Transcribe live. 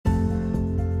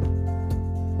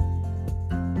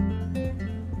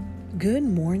Good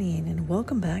morning and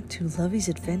welcome back to Lovey's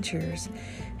Adventures.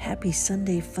 Happy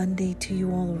Sunday fun day to you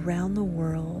all around the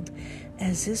world,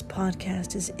 as this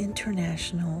podcast is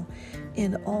international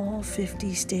in all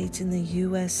 50 states in the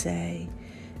USA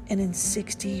and in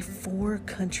 64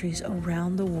 countries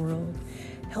around the world,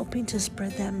 helping to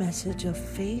spread that message of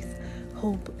faith,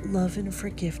 hope, love, and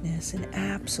forgiveness, and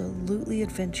absolutely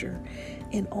adventure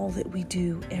in all that we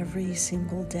do every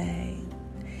single day.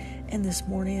 And this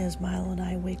morning, as Milo and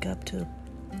I wake up to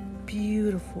a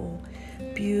beautiful,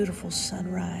 beautiful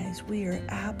sunrise, we are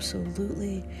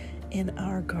absolutely in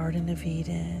our Garden of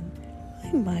Eden.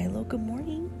 Hi, Milo. Good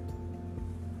morning.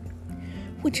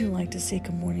 Would you like to say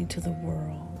good morning to the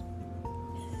world?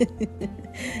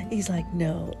 He's like,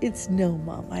 no, it's no,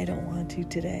 Mom. I don't want to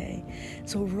today.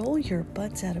 So roll your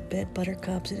butts out of bed,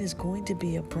 buttercups. It is going to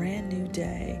be a brand new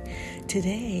day.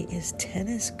 Today is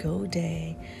Tennis Go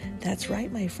Day. That's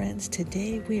right, my friends.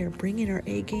 Today we are bringing our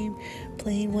A game,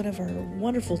 playing one of our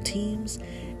wonderful teams,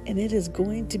 and it is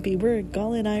going to be,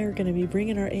 Golly and I are going to be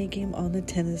bringing our A game on the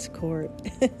tennis court.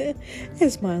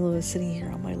 As Milo is sitting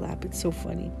here on my lap, it's so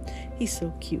funny. He's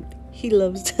so cute. He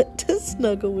loves to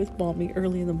snuggle with Mommy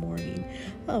early in the morning.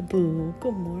 Oh, boo.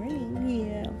 Good morning.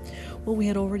 Yeah. Well, we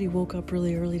had already woke up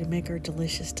really early to make our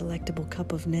delicious, delectable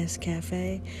cup of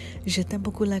Nescafe. Je t'aime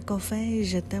beaucoup le café.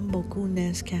 Je t'aime beaucoup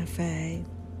Nescafe.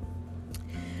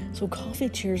 So coffee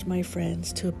cheers, my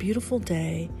friends, to a beautiful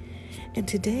day. And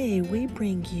today we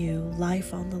bring you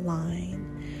Life on the Line.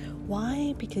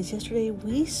 Why? Because yesterday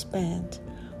we spent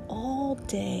all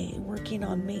day working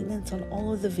on maintenance on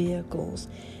all of the vehicles,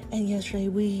 and yesterday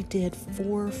we did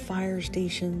 4 fire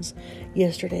stations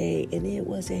yesterday, and it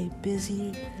was a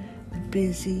busy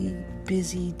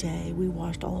day. We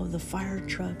washed all of the fire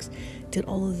trucks, did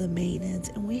all of the maintenance,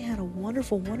 and we had a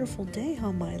wonderful day,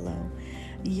 huh, Milo?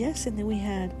 Yes. And then we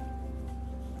had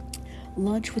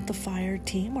lunch with the fire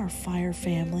team, our fire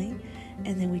family,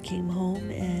 and then we came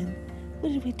home, and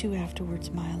what did we do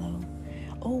afterwards, Milo?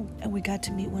 Oh, and we got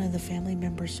to meet one of the family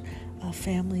members, one of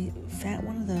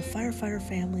the firefighter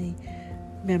family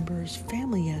members'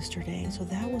 family yesterday. So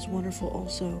that was wonderful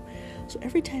also. So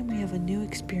every time we have a new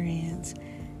experience,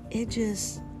 it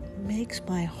just makes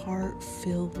my heart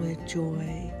fill with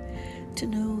joy to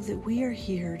know that we are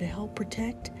here to help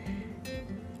protect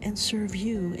and serve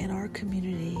you in our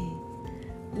community,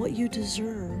 what you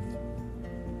deserve.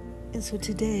 And so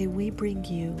today we bring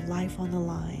you Life on the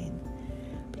Line.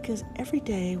 Because every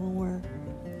day when we're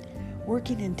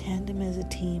working in tandem as a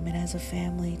team and as a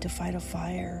family to fight a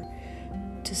fire,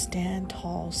 to stand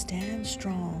tall, stand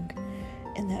strong,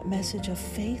 and that message of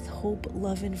faith, hope,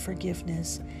 love, and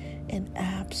forgiveness, and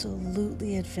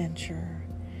absolutely adventure.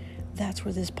 That's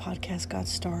where this podcast got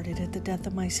started, at the death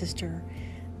of my sister,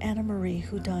 Anna Marie,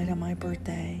 who died on my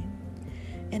birthday.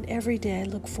 And every day I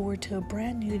look forward to a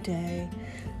brand new day,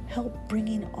 help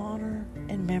bringing honor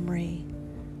and memory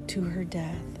to her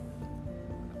death.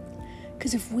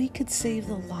 Because if we could save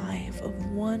the life of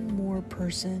one more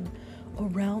person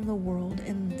around the world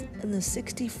in the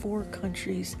 64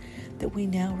 countries that we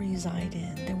now reside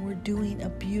in, then we're doing a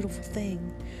beautiful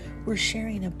thing. We're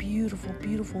sharing a beautiful,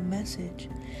 beautiful message.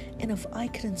 And if I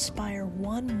could inspire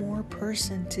one more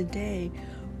person today,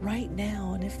 right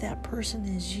now, and if that person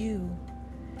is you,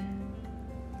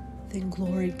 then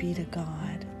glory be to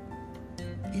God.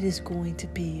 It is going to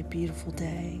be a beautiful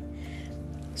day.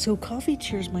 So coffee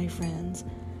cheers, my friends.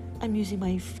 I'm using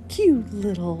my cute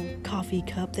little coffee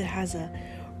cup that has a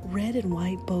red and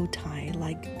white bow tie,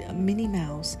 like a Minnie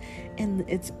Mouse, and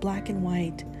it's black and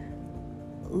white.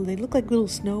 They look like little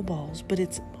snowballs, but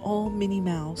it's all Minnie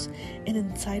Mouse, and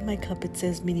inside my cup it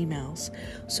says Minnie Mouse.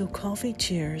 So coffee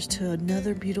cheers to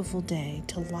another beautiful day,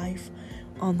 to Life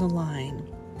on the Line.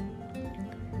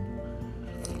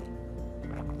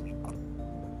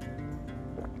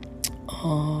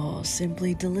 Oh,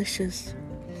 simply delicious.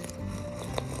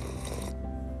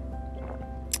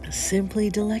 Simply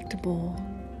delectable.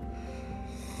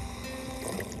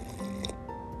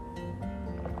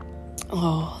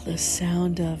 Oh, the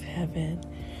sound of heaven.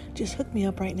 Just hook me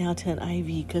up right now to an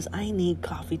IV because I need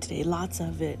coffee today. Lots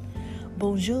of it.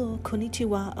 Bonjour,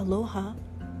 konnichiwa, aloha.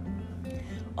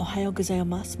 Ohayo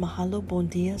gozaimasu, mahalo, bon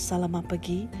dia, salamat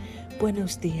pagi,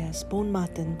 buenos dias, bon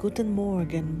matin, guten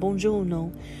morgen,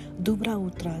 buongiorno, dubra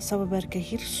utra, sababer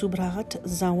kahir, subrahat,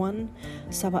 zawan,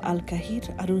 saba al kahir,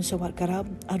 arun sawat garab,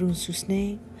 arun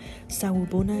susne,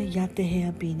 sawubona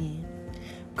yatehea bini.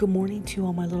 Good morning to you,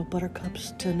 all my little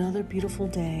buttercups, to another beautiful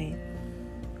day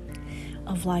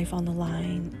of Life on the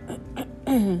Line.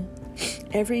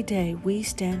 Every day we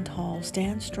stand tall,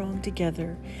 stand strong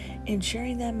together in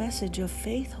sharing that message of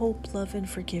faith, hope, love, and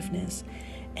forgiveness.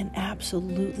 and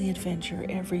absolutely adventure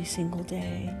every single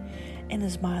day. And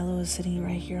as Milo is sitting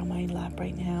right here on my lap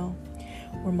right now,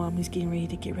 where Mommy's getting ready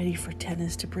to get ready for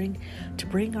tennis to bring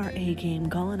our A game.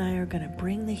 Gall and I are gonna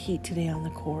bring the heat today on the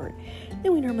court.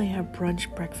 Then we normally have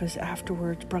breakfast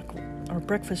afterwards, or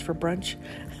breakfast for brunch,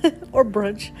 or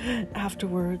brunch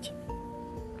afterwards.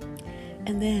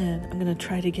 And then I'm gonna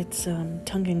try to get some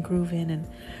tongue and groove in and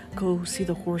go see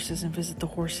the horses and visit the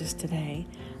horses today.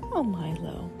 Oh,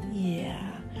 Milo,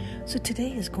 yeah. So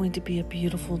today is going to be a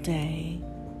beautiful day.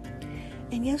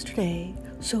 And yesterday,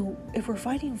 so if we're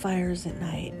fighting fires at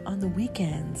night, on the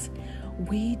weekends,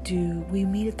 we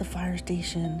meet at the fire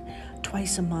station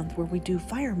twice a month where we do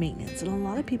fire maintenance. And a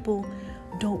lot of people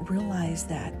don't realize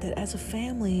that as a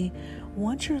family,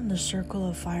 once you're in the circle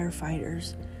of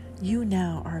firefighters, you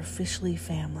now are officially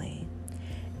family.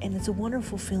 And it's a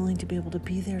wonderful feeling to be able to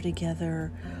be there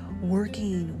together,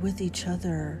 working with each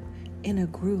other in a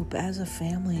group as a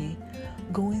family,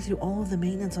 going through all of the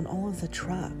maintenance on all of the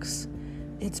trucks.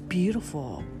 It's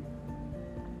beautiful.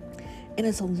 And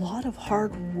it's a lot of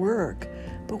hard work,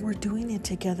 but we're doing it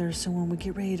together. So when we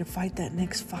get ready to fight that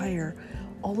next fire,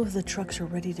 all of the trucks are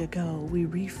ready to go. We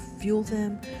refuel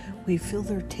them. We fill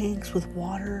their tanks with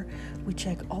water. We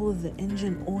check all of the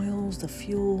engine oils, the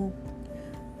fuel.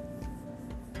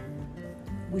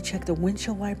 We check the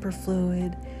windshield wiper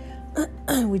fluid.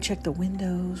 We check the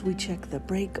windows. We check the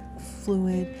brake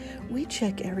fluid. We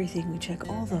check everything. We check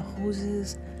all the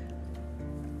hoses.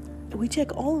 We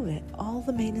check all of it, all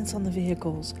the maintenance on the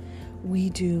vehicles. We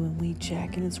do, and we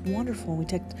check, and it's wonderful. We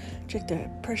check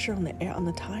the pressure on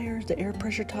the tires, the air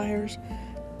pressure tires,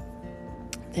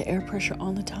 the air pressure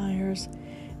on the tires.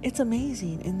 It's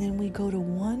amazing. And then we go to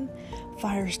one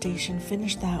fire station,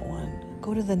 finish that one,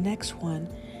 go to the next one,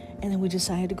 and then we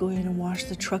decided to go in and wash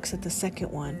the trucks at the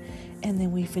second one, and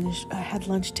then we had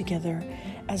lunch together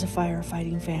as a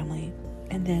firefighting family.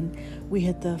 And then we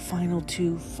hit the final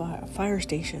two fire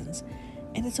stations.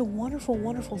 And it's a wonderful,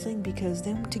 wonderful thing, because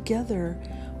then together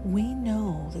we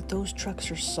know that those trucks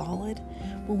are solid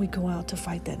when we go out to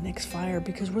fight that next fire,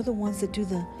 because we're the ones that do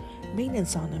the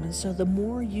maintenance on them. And so the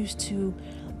more used to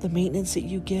the maintenance that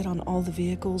you get on all the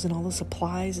vehicles and all the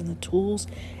supplies and the tools,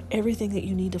 everything that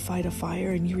you need to fight a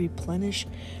fire, and you replenish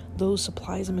those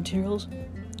supplies and materials,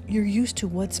 you're used to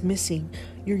what's missing.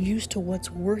 You're used to what's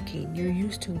working. You're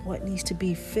used to what needs to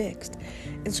be fixed.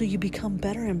 And so you become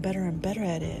better and better and better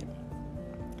at it.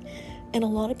 And a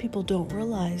lot of people don't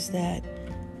realize that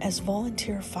as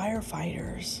volunteer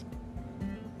firefighters,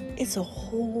 it's a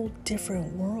whole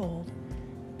different world,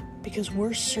 because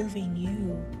we're serving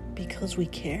you because we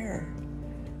care,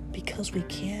 because we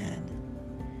can,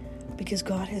 because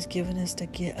God has given us a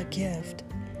gift.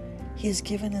 He has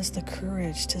given us the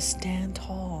courage to stand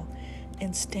tall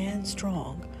and stand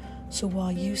strong. So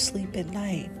while you sleep at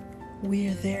night, we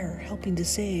are there helping to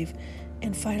save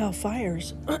and fight off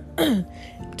fires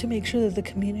to make sure that the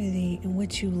community in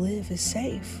which you live is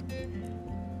safe.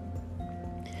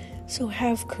 So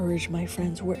have courage, my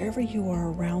friends, wherever you are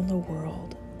around the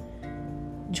world.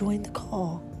 Join the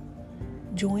call.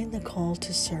 Join the call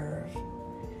to serve.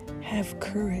 Have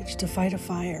courage to fight a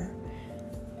fire.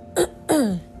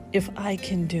 If I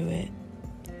can do it,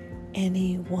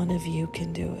 any one of you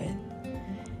can do it.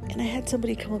 And I had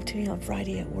somebody come up to me on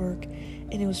Friday at work,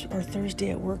 or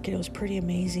Thursday at work, and it was pretty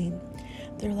amazing.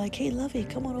 They're like, "Hey, Lovey,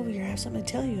 come on over here. I have something to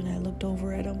tell you." And I looked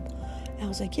over at them, and I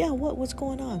was like, "Yeah, what's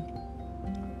going on?"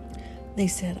 They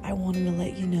said, "I wanted to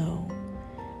let you know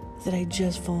that I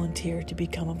just volunteered to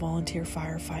become a volunteer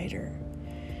firefighter."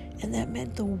 And that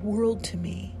meant the world to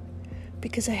me,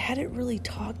 because I hadn't really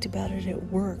talked about it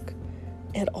at work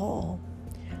at all.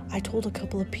 I told a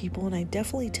couple of people, and I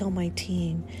definitely tell my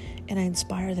team, and I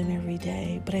inspire them every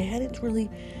day, but I hadn't really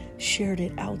shared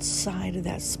it outside of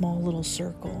that small little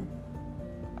circle.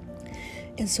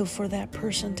 And so for that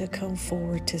person to come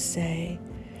forward to say,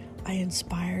 I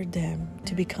inspired them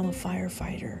to become a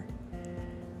firefighter,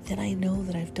 then I know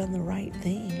that I've done the right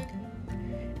thing.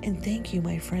 And thank you,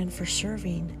 my friend, for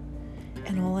serving.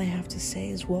 And all I have to say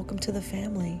is welcome to the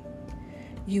family.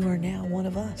 You are now one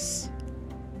of us,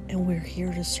 and we're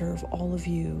here to serve all of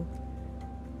you.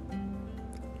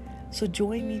 So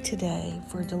join me today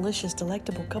for a delicious,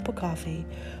 delectable cup of coffee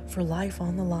for Life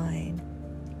on the Line.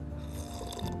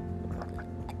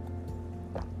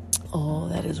 Oh,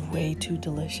 that is way too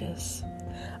delicious.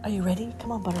 Are you ready?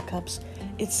 Come on, buttercups.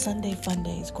 It's Sunday Fun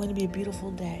Day. It's going to be a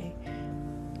beautiful day.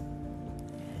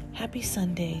 Happy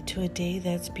Sunday to a day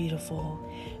that's beautiful.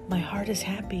 My heart is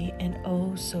happy and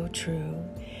oh so true.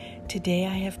 Today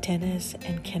I have tennis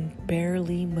and can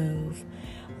barely move.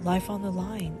 Life on the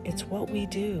line, it's what we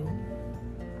do.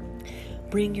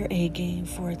 Bring your A game,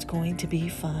 for it's going to be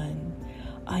fun.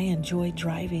 I enjoy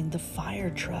driving the fire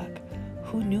truck.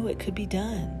 Who knew it could be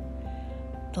done?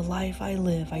 The life I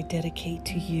live, I dedicate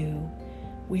to you.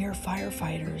 We are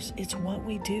firefighters, it's what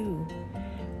we do.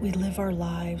 We live our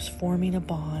lives forming a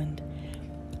bond.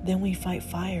 Then we fight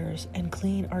fires and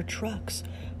clean our trucks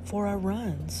for our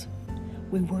runs.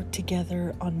 We work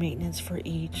together on maintenance for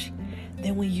each.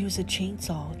 Then we use a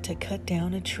chainsaw to cut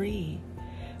down a tree.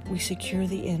 We secure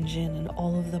the engine and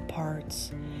all of the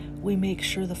parts. We make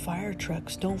sure the fire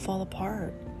trucks don't fall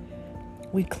apart.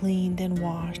 We cleaned and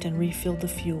washed and refilled the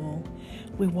fuel.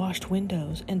 We washed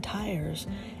windows and tires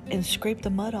and scraped the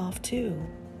mud off too.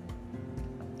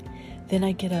 Then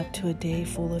I get up to a day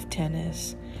full of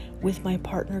tennis with my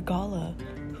partner Gala,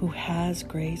 who has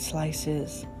great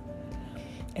slices.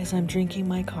 As I'm drinking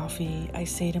my coffee, I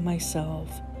say to myself,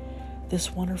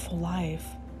 this wonderful life,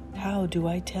 how do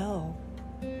I tell?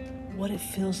 What it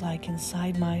feels like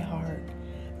inside my heart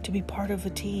to be part of a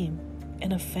team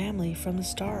and a family from the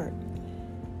start.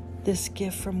 This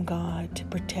gift from God to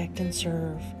protect and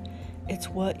serve, it's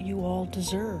what you all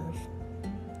deserve.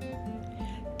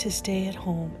 To stay at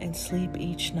home and sleep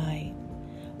each night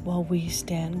while we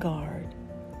stand guard,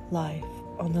 life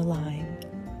on the line.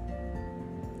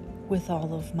 With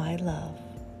all of my love,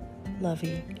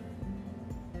 Lovey.